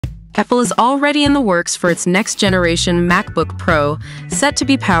Apple is already in the works for its next-generation MacBook Pro, set to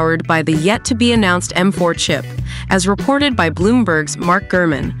be powered by the yet-to-be-announced M4 chip, as reported by Bloomberg's Mark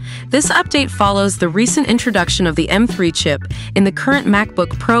Gurman. This update follows the recent introduction of the M3 chip in the current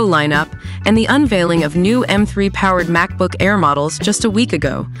MacBook Pro lineup and the unveiling of new M3-powered MacBook Air models just a week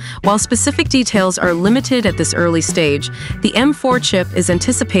ago. While specific details are limited at this early stage, the M4 chip is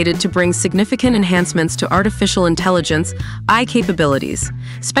anticipated to bring significant enhancements to artificial intelligence AI capabilities.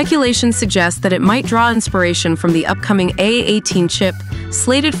 Speculation suggests that it might draw inspiration from the upcoming A18 chip,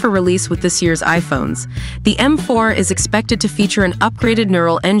 slated for release with this year's iPhones. The M4 is expected to feature an upgraded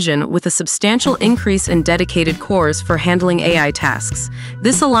neural engine with a substantial increase in dedicated cores for handling AI tasks.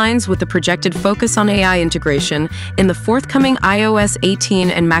 This aligns with the projected focus on AI integration in the forthcoming iOS 18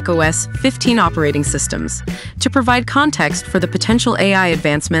 and macOS 15 operating systems. To provide context for the potential AI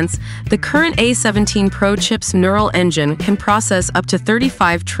advancements, the current A17 Pro chip's neural engine can process up to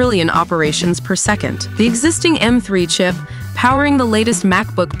 35 trillion operations per second. The existing M3 chip, powering the latest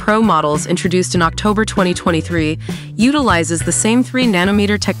MacBook Pro models introduced in October 2023, utilizes the same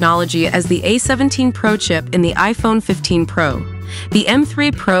 3nm technology as the A17 Pro chip in the iPhone 15 Pro. The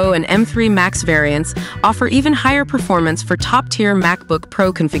M3 Pro and M3 Max variants offer even higher performance for top-tier MacBook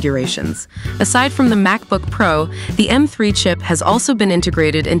Pro configurations. Aside from the MacBook Pro, the M3 chip has also been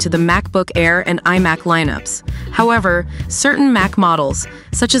integrated into the MacBook Air and iMac lineups. However, certain Mac models,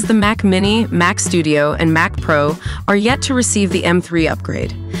 such as the Mac Mini, Mac Studio, and Mac Pro, are yet to receive the M3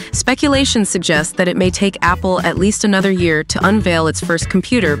 upgrade. Speculation suggests that it may take Apple at least another year to unveil its first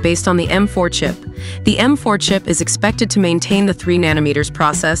computer based on the M4 chip. The M4 chip is expected to maintain the 3nm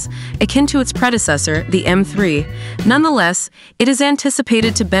process, akin to its predecessor, the M3. Nonetheless, it is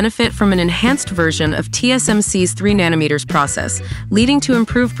anticipated to benefit from an enhanced version of TSMC's 3nm process, leading to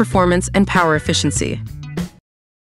improved performance and power efficiency.